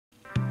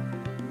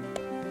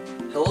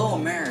Hello,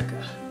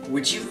 America.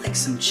 Would you like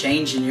some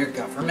change in your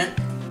government?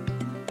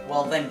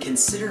 Well, then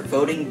consider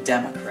voting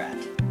Democrat.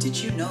 Did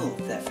you know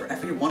that for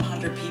every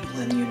 100 people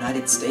in the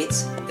United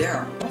States, there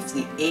are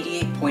roughly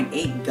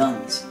 88.8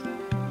 guns,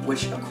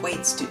 which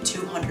equates to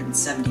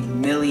 270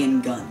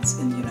 million guns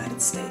in the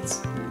United States.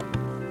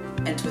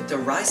 And with the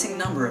rising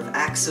number of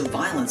acts of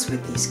violence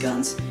with these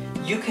guns,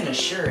 you can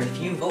assure if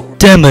you vote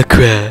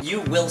Democrat,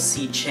 you will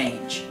see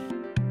change.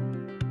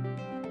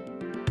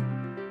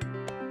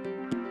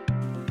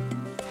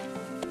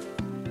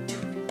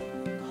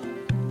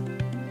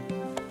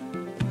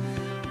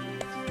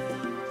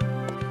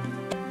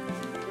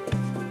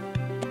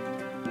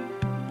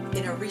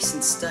 In a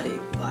recent study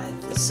by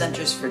the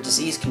Centers for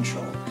Disease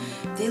Control,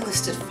 they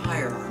listed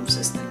firearms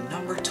as the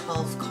number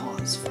 12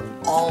 cause for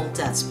all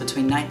deaths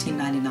between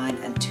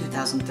 1999 and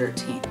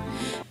 2013,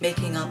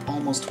 making up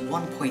almost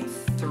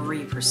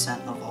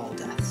 1.3% of all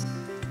deaths.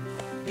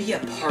 Be a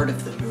part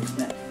of the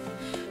movement.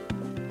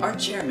 Our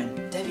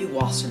chairman, Debbie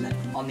Wasserman,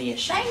 on the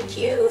issue. Thank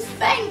you,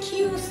 thank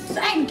you,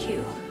 thank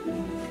you.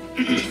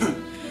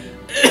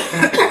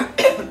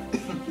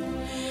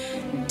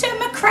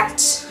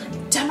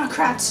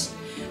 Democrats,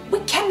 we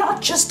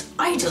cannot just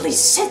idly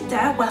sit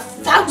there where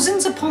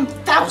thousands upon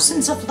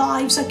thousands of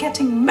lives are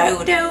getting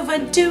mowed over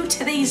due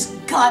to these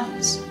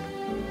guns.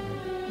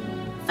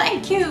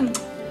 Thank you.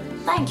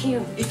 Thank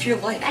you. If you're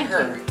like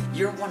her,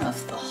 you're one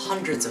of the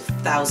hundreds of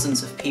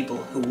thousands of people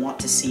who want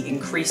to see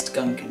increased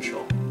gun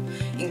control.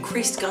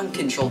 Increased gun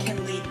control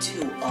can lead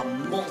to a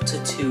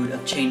multitude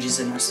of changes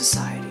in our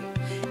society.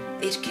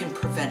 It can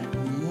prevent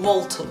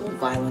multiple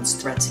violence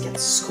threats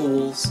against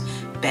schools,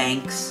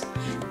 banks,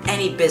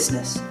 any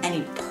business,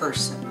 any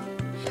person.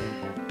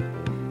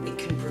 It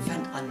can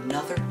prevent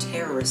another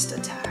terrorist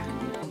attack.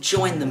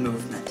 Join the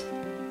movement.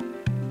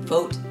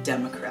 Vote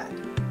Democrat.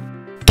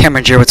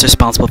 Cameron Jurwitz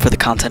responsible for the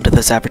content of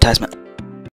this advertisement.